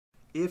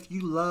If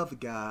you love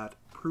God,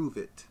 prove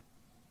it.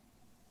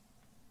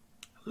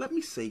 Let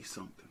me say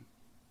something.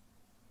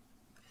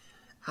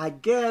 I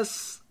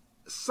guess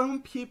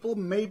some people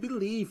may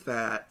believe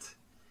that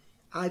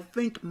I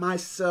think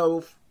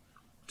myself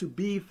to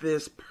be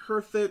this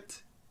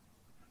perfect,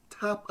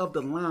 top of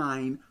the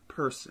line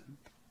person.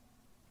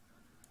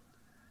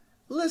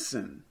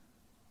 Listen,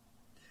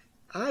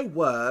 I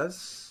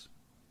was,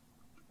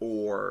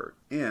 or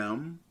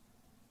am,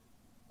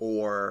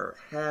 or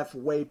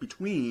halfway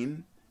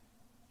between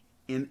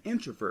an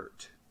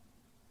introvert.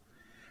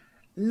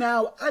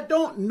 Now, I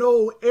don't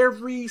know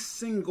every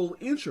single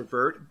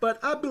introvert,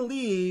 but I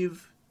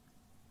believe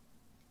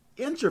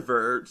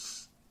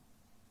introverts,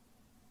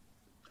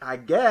 I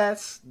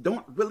guess,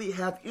 don't really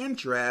have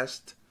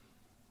interest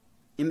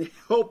in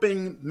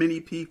helping many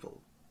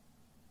people.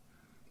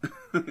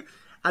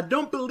 I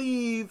don't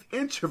believe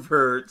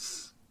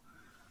introverts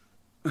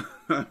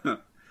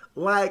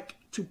like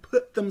to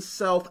put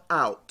themselves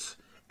out,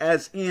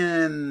 as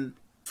in,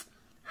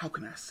 how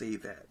can I say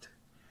that?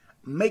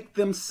 Make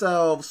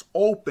themselves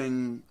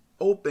open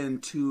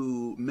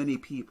to many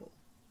people.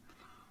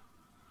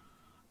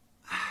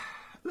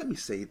 Let me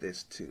say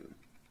this too.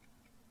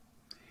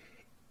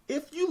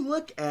 If you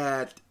look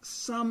at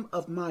some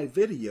of my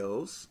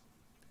videos,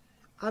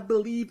 I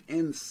believe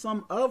in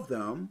some of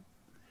them,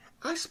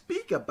 I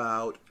speak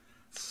about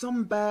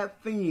some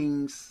bad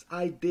things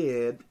I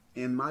did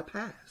in my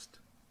past.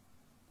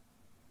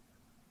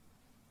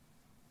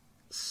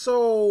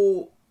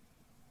 So,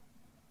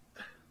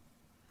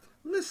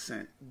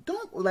 listen,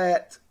 don't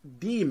let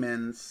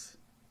demons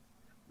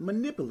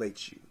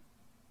manipulate you.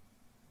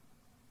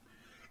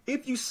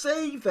 If you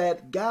say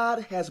that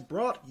God has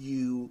brought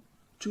you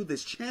to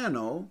this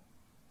channel,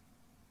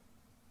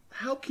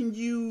 how can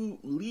you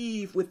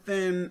leave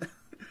within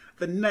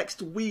the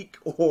next week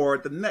or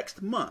the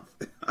next month?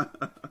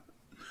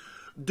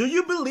 Do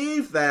you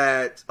believe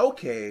that,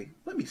 okay,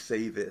 let me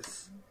say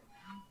this.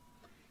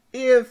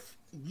 If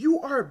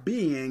you are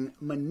being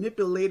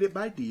manipulated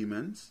by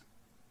demons,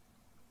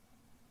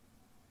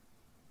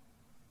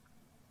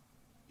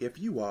 if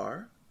you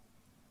are,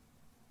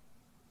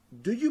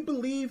 do you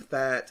believe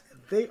that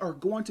they are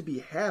going to be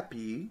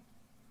happy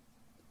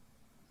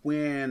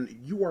when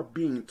you are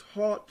being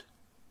taught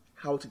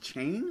how to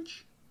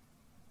change?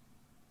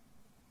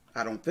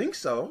 I don't think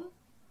so.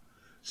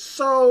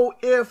 So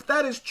if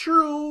that is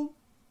true,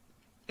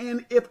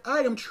 and if I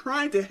am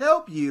trying to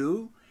help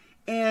you,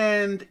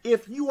 and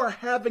if you are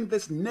having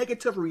this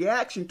negative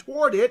reaction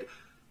toward it,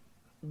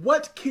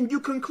 what can you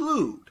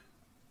conclude?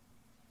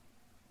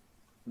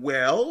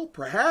 Well,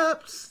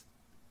 perhaps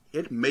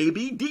it may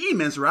be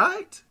demons,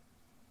 right?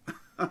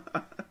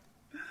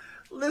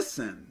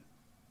 Listen,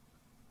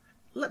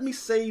 let me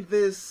say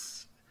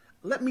this.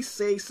 Let me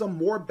say some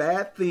more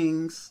bad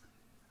things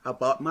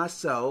about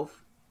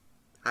myself,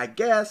 I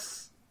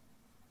guess,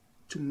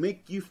 to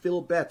make you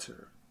feel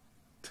better.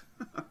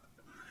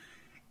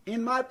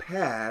 In my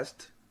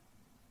past,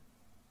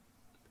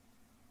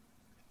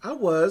 I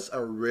was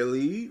a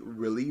really,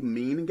 really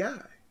mean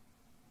guy.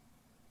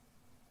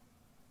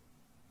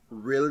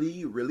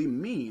 Really, really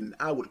mean.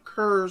 I would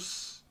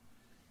curse.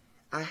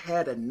 I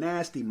had a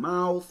nasty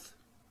mouth.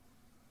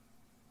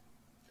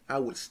 I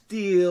would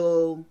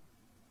steal.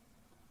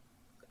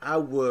 I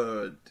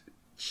would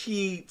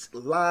cheat,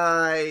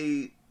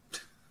 lie,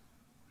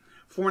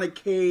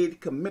 fornicate,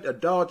 commit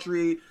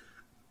adultery,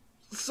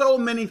 so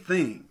many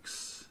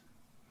things.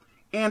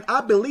 And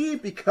I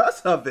believe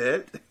because of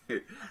it,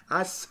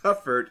 I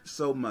suffered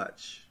so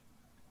much.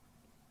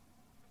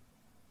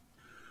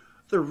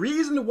 The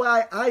reason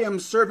why I am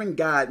serving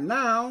God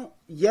now,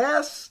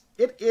 yes,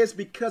 it is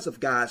because of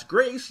God's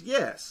grace,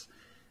 yes.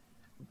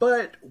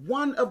 But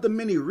one of the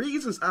many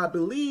reasons I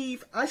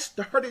believe, I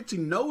started to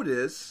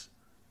notice,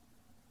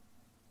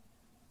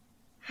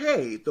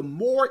 hey, the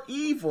more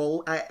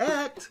evil I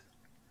act,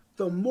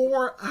 the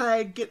more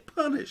I get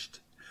punished.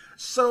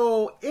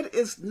 So it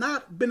is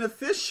not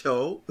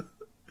beneficial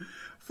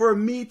for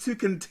me to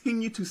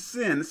continue to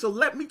sin. So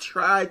let me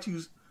try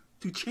to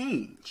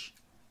change.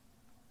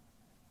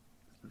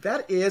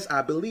 That is,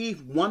 I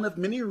believe, one of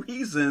many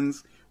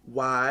reasons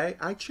why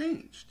I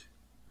changed.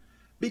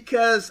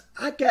 Because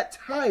I got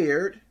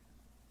tired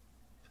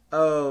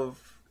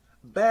of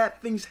bad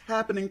things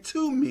happening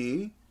to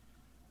me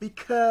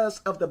because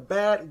of the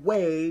bad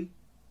way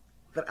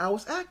that I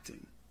was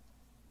acting.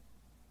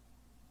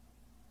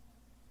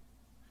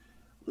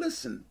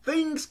 Listen,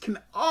 things can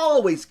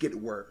always get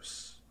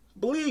worse.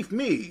 Believe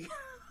me.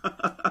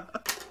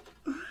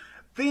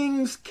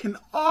 Things can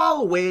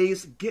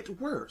always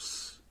get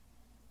worse.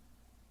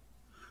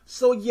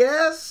 So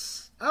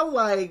yes, I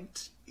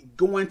liked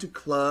going to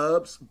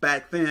clubs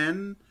back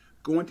then.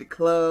 Going to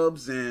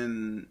clubs,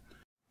 and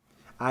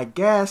I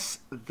guess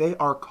they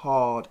are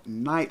called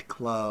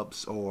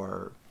nightclubs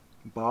or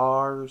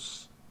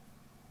bars.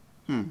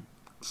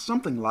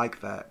 Something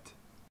like that.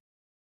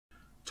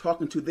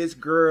 Talking to this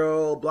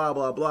girl, blah,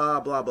 blah, blah,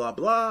 blah, blah,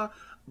 blah.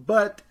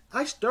 But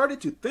I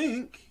started to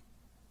think,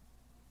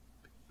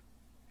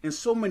 in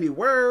so many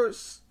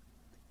words,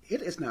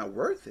 it is not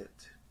worth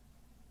it.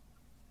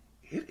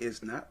 It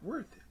is not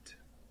worth it.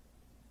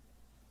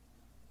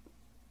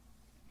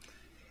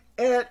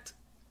 At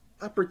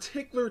a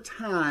particular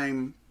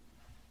time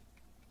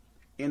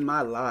in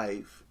my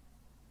life,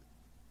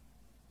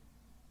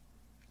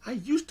 I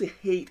used to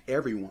hate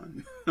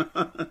everyone.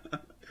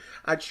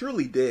 I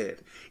truly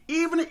did.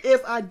 Even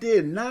if I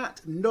did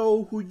not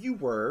know who you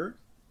were,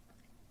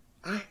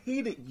 I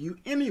hated you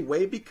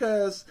anyway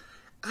because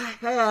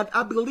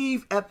I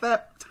believe at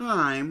that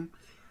time,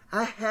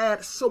 I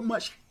had so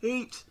much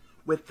hate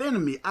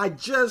within me. I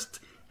just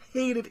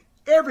hated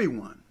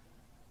everyone.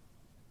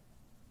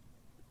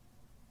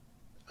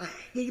 I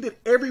hated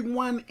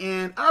everyone,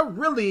 and I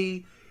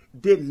really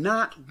did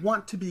not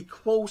want to be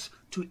close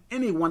to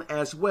anyone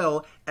as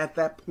well at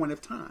that point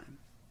of time.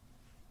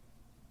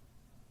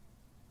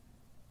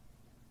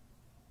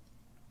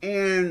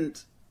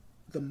 And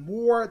the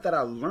more that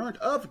I learned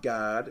of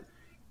God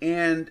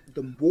and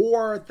the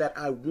more that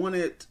I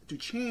wanted to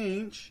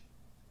change,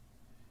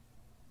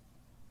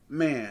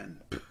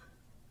 man,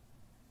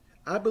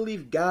 I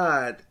believe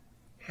God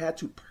had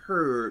to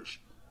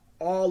purge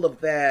all of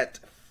that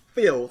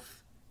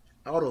filth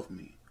out of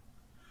me.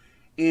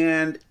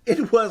 And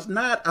it was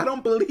not, I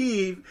don't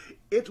believe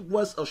it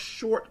was a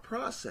short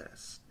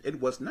process.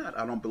 It was not,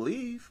 I don't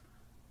believe.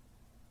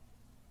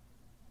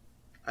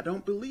 I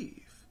don't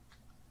believe.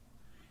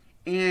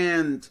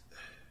 And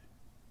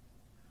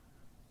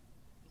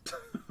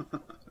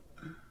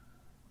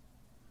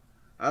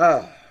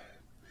I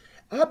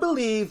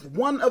believe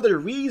one of the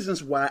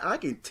reasons why I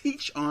can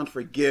teach on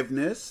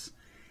forgiveness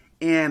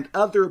and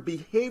other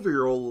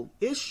behavioral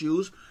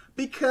issues,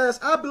 because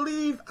I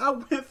believe I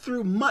went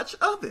through much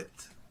of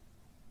it.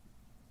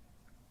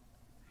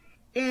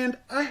 And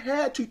I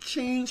had to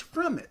change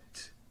from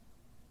it.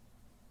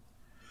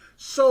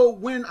 So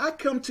when I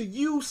come to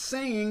you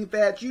saying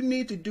that you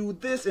need to do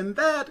this and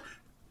that,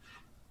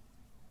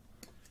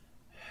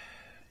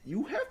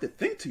 you have to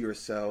think to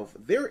yourself,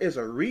 there is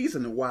a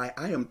reason why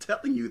I am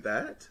telling you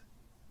that.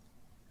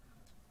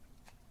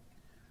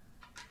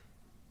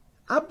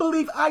 I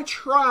believe I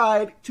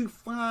tried to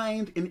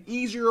find an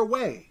easier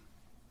way,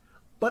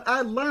 but I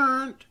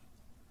learned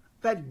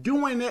that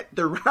doing it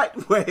the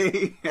right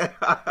way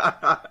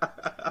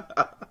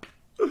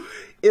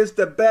is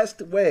the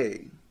best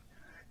way.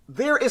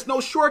 There is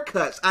no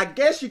shortcuts. I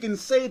guess you can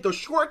say the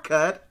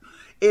shortcut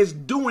is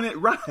doing it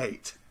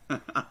right.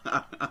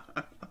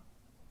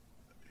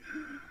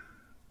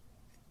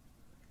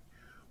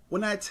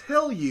 When I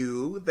tell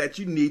you that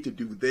you need to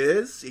do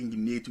this and you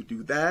need to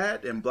do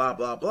that and blah,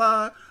 blah,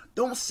 blah,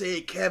 don't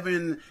say,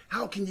 Kevin,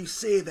 how can you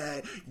say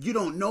that? You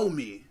don't know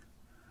me.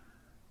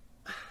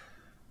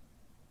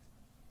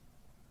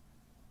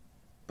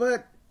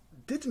 But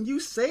didn't you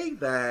say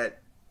that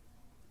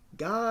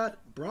God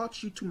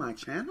brought you to my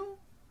channel?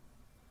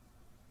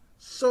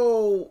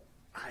 So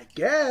I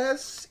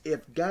guess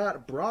if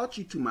God brought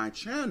you to my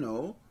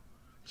channel,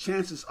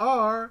 chances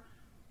are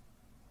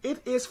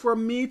it is for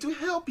me to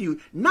help you.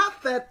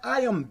 Not that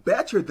I am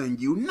better than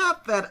you.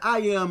 Not that I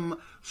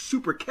am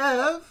Super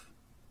Kev,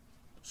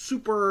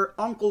 Super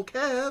Uncle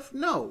Kev.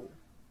 No.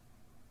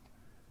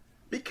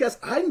 Because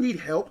I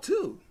need help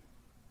too.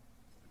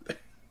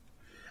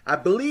 I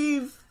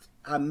believe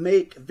I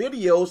make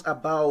videos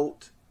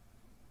about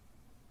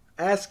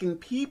asking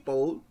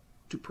people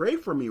to pray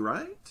for me,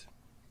 right?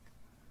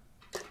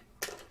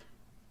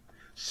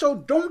 So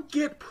don't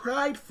get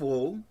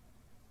prideful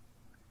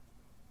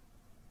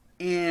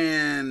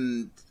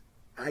and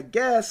I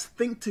guess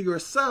think to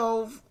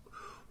yourself,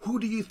 who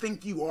do you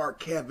think you are,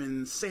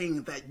 Kevin,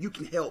 saying that you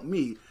can help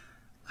me?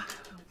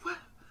 What?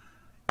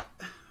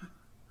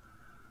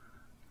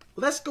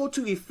 Let's go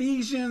to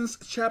Ephesians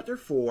chapter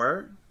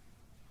 4,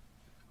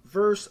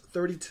 verse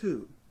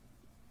 32.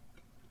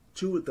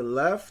 To the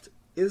left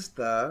is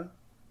the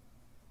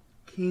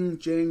King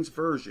James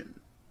Version.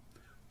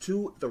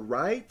 To the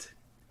right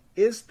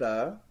is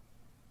the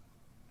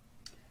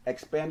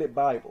Expanded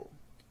Bible.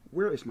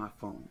 Where is my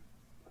phone?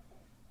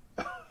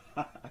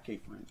 I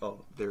can't find it.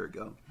 Oh, there we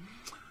go.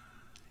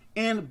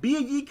 And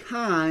be ye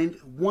kind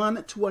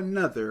one to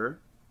another,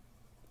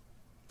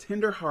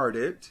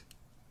 tender-hearted,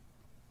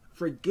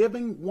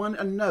 forgiving one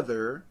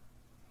another,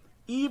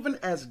 even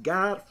as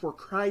God for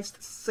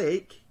Christ's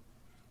sake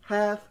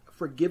hath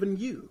forgiven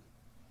you.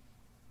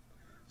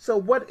 So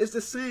what is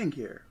this saying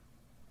here?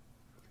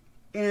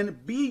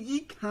 And be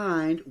ye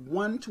kind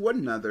one to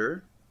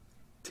another,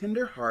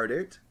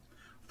 tender-hearted,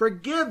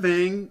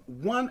 forgiving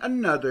one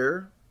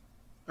another,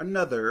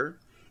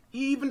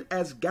 even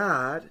as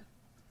God,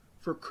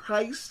 for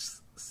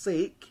Christ's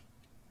sake,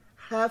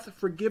 hath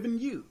forgiven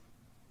you.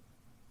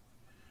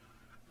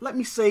 Let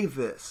me say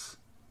this,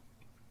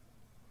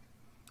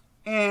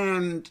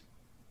 and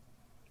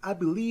I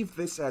believe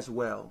this as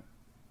well.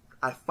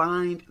 I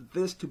find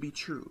this to be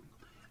true.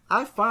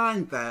 I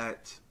find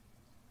that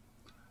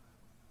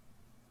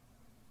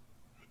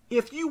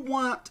if you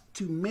want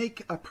to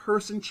make a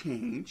person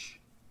change,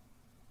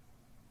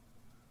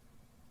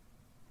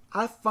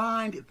 I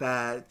find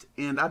that,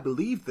 and I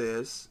believe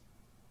this,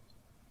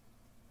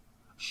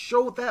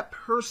 show that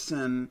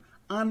person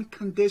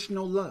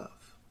unconditional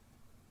love.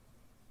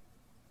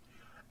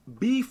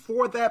 Be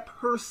for that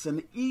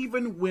person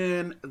even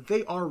when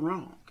they are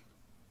wrong.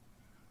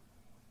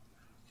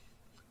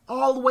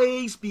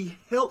 Always be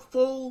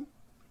helpful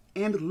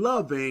and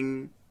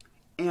loving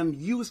and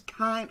use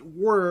kind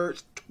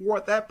words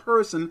toward that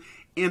person.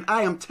 And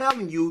I am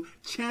telling you,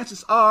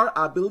 chances are,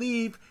 I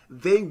believe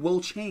they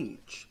will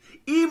change.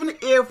 Even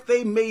if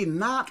they may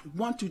not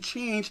want to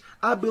change,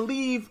 I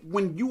believe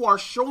when you are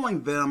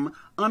showing them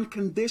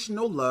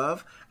unconditional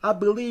love, I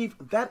believe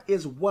that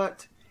is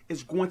what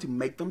is going to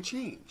make them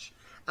change.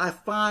 I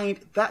find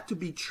that to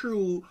be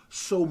true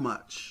so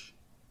much.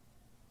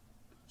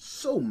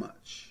 So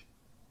much.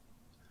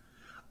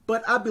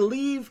 But I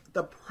believe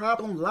the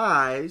problem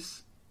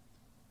lies,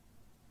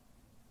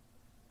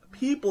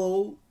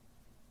 people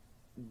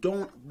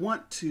don't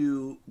want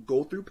to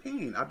go through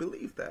pain. I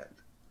believe that.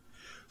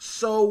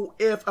 So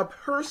if a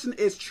person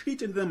is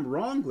treating them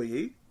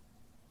wrongly,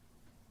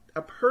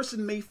 a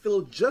person may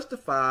feel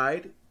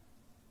justified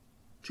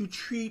to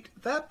treat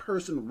that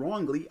person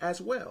wrongly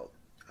as well.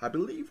 I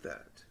believe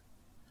that.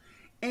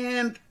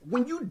 And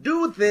when you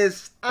do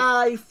this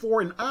eye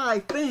for an eye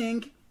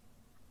thing,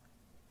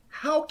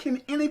 how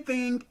can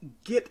anything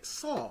get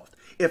solved?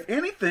 If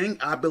anything,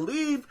 I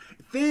believe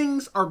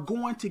things are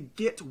going to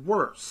get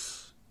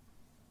worse.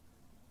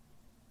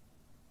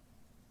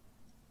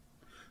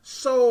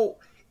 So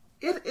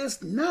it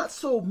is not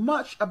so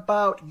much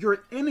about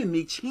your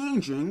enemy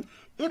changing,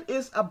 it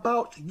is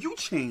about you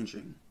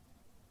changing.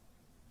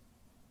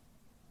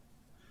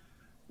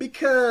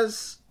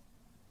 Because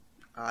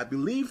I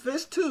believe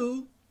this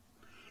too,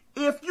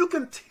 if you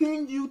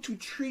continue to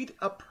treat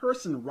a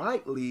person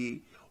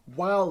rightly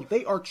while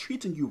they are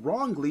treating you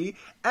wrongly,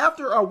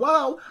 after a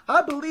while,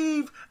 I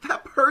believe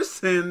that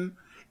person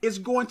is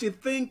going to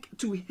think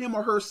to him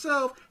or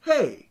herself,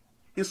 hey,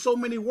 in so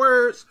many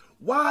words,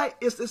 why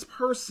is this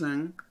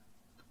person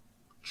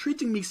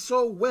treating me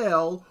so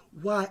well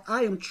while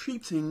I am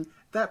treating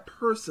that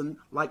person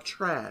like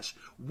trash?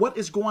 What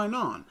is going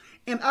on?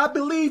 And I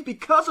believe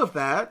because of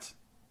that,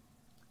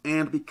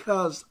 and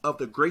because of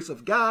the grace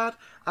of God,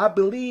 I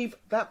believe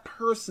that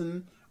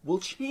person will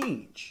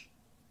change.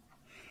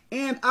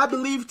 And I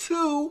believe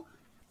too,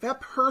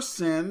 that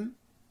person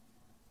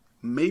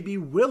may be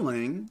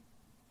willing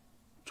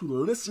to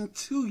listen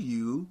to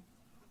you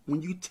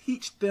when you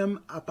teach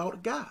them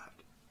about God.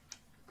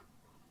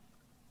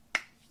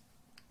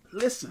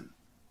 Listen,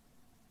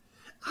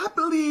 I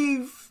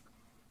believe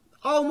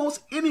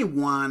almost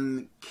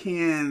anyone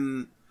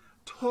can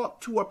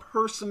talk to a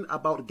person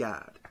about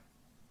God.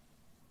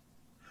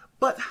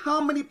 But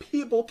how many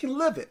people can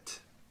live it?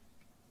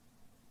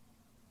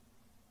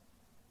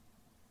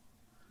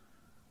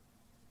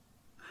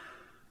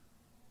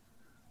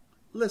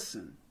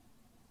 Listen,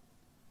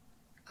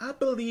 I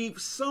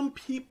believe some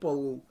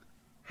people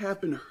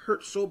have been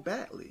hurt so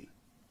badly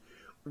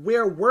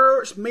where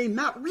words may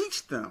not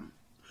reach them.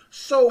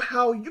 So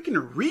how you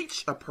can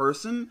reach a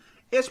person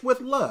is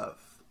with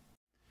love.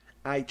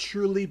 I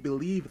truly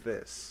believe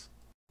this.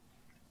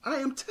 I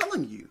am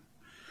telling you,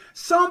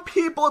 some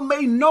people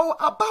may know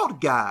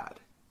about God.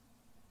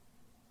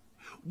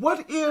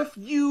 What if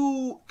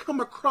you come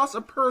across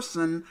a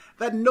person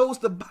that knows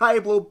the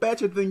Bible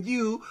better than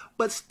you,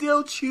 but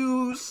still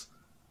choose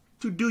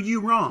to do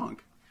you wrong?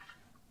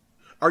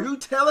 Are you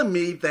telling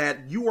me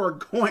that you are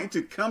going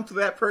to come to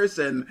that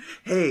person,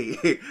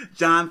 hey,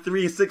 John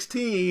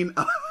 3:16,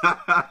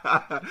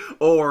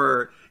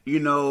 or,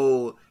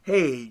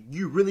 hey,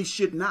 you really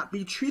should not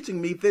be treating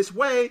me this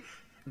way?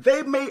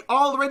 They may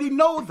already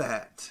know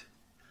that.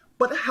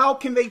 But how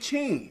can they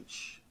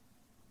change?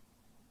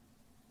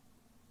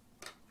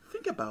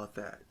 Think about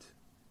that.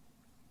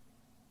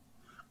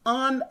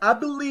 I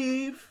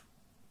believe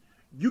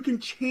you can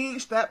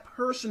change that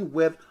person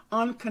with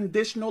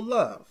unconditional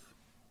love.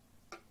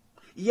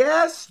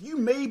 Yes, you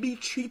may be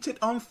treated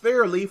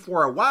unfairly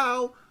for a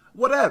while,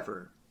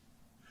 whatever.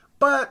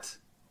 But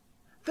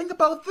think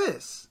about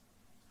this.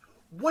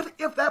 What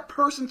if that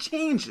person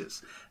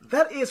changes?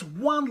 That is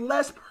one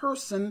less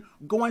person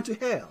going to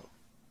hell.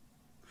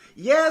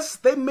 Yes,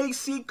 they may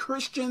see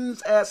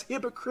Christians as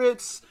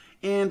hypocrites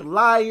and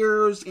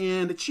liars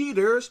and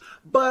cheaters,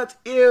 but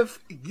if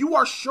you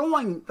are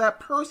showing that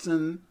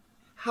person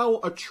how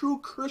a true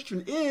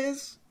Christian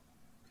is,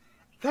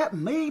 that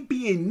may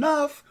be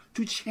enough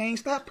to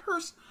change that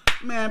person.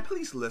 Man,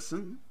 please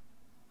listen.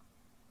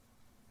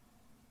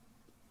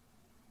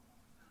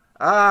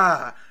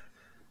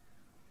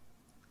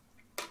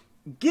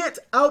 Get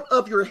out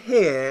of your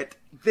head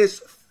this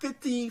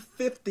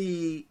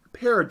 50-50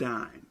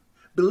 paradigm.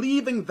 Don't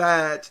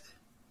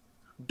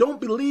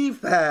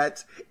believe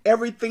that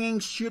everything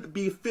should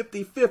be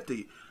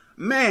 50-50.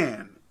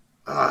 Man,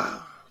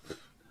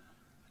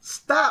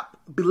 stop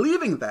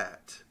believing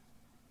that.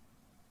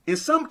 In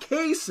some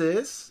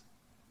cases,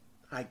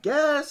 I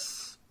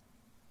guess,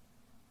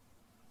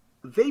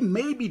 they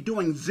may be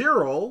doing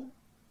 0,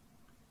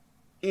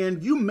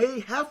 and you may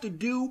have to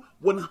do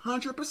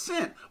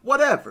 100%,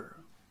 whatever.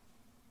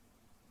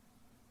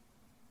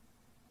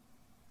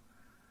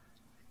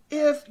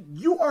 if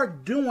you are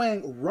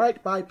doing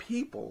right by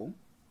people,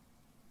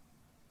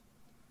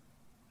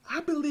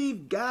 I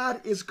believe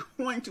God is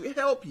going to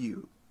help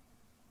you.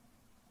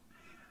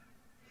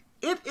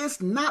 It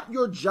is not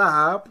your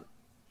job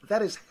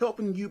that is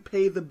helping you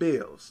pay the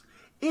bills.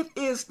 It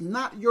is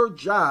not your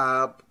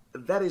job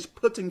that is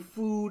putting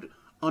food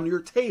on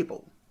your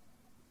table.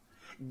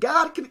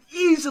 God can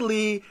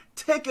easily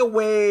take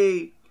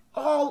away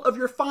all of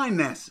your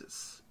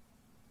finances,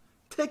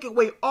 take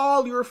away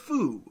all your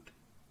food.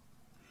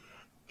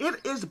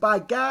 It is by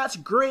God's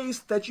grace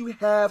that you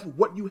have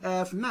what you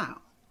have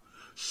now.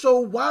 So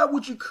why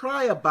would you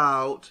cry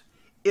about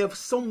if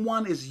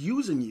someone is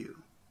using you?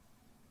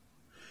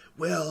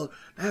 Well,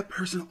 that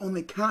person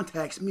only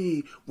contacts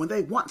me when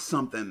they want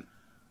something.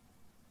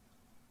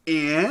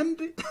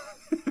 And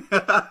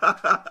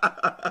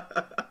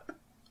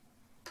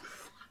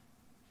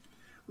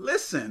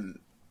listen,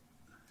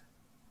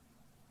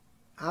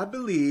 I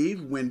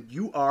believe when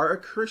you are a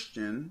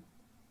Christian,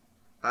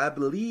 I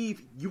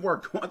believe you are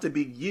going to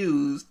be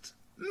used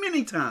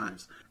many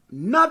times.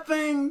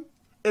 Nothing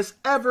is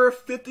ever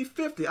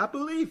 50-50. I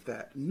believe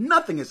that.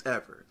 Nothing is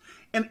ever.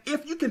 And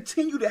if you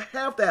continue to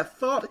have that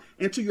thought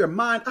into your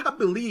mind, I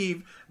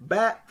believe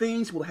bad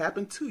things will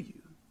happen to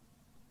you.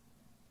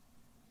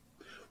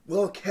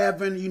 Well,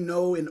 Kevin,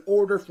 in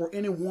order for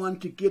anyone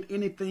to get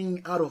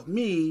anything out of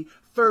me,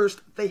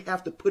 first, they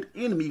have to put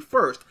in me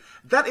first.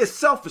 That is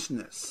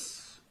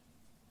selfishness.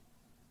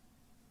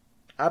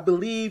 I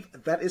believe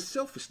that is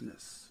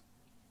selfishness.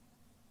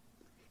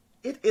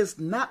 It is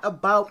not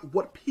about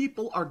what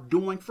people are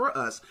doing for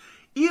us.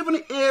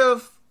 Even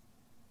if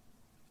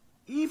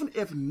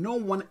no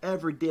one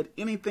ever did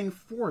anything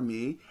for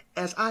me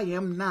as I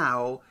am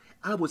now,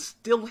 I would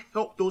still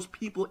help those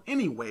people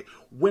anyway.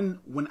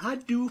 When I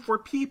do for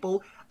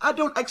people, I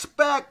don't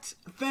expect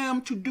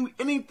them to do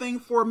anything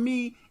for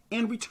me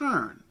in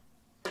return.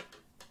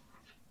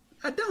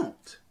 I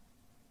don't.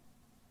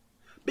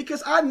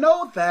 Because I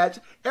know that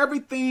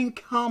everything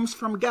comes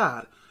from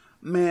God.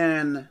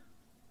 Man,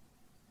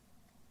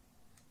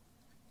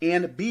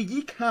 and be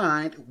ye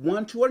kind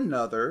one to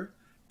another,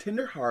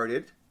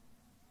 tender-hearted,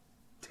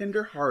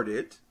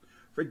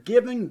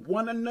 forgiving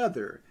one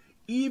another,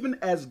 even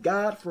as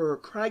God for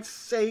Christ's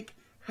sake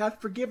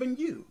hath forgiven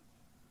you.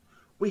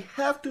 We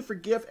have to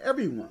forgive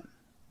everyone.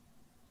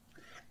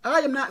 I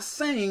am not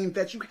saying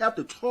that you have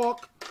to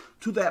talk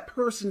to that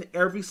person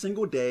every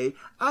single day.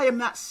 I am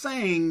not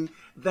saying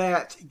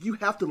that you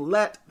have to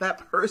let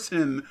that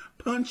person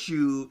punch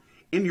you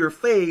in your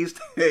face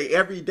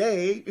every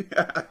day.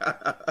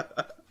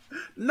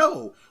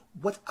 No,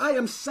 what I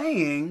am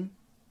saying,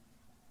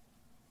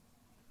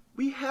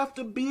 we have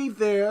to be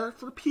there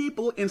for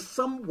people in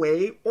some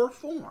way or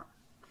form.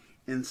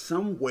 In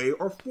some way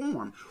or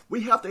form.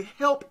 We have to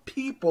help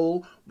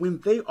people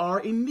when they are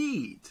in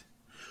need.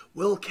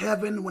 Well,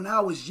 Kevin, when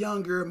I was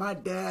younger, my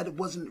dad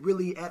wasn't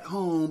really at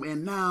home,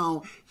 and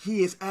now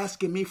he is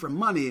asking me for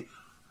money.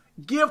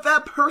 Give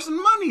that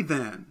person money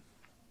then.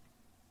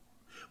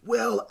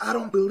 Well, I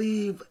don't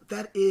believe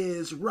that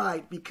is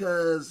right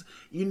because,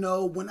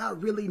 when I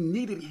really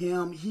needed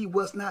him, he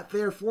was not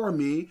there for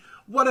me.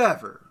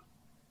 Whatever.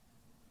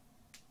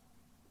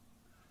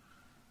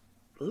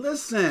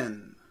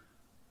 Listen,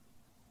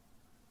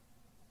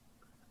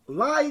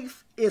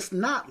 life is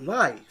not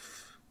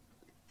life,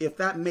 if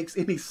that makes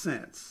any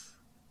sense.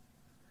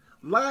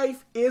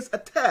 Life is a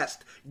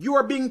test. You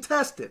are being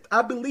tested.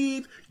 I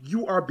believe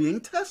you are being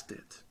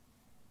tested.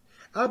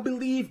 I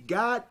believe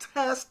God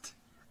tests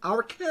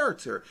our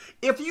character.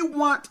 If you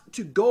want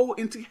to go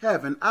into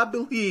heaven, I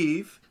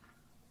believe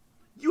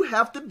you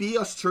have to be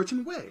a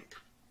certain way.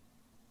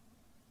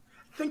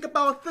 Think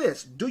about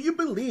this. Do you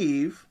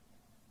believe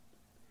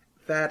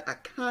that a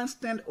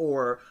constant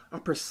or a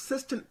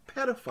persistent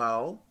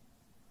pedophile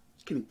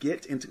can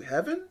get into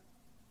heaven?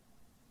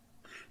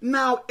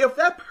 Now, if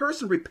that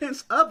person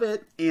repents of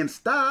it and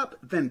stop,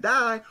 then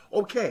die,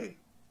 okay.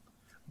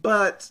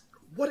 But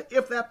what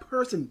if that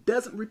person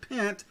doesn't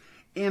repent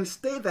and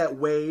stay that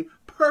way,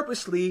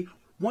 purposely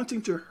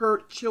wanting to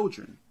hurt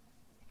children?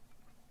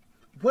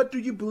 What do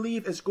you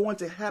believe is going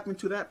to happen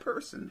to that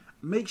person?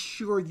 Make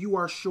sure you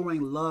are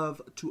showing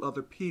love to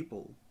other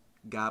people.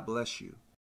 God bless you.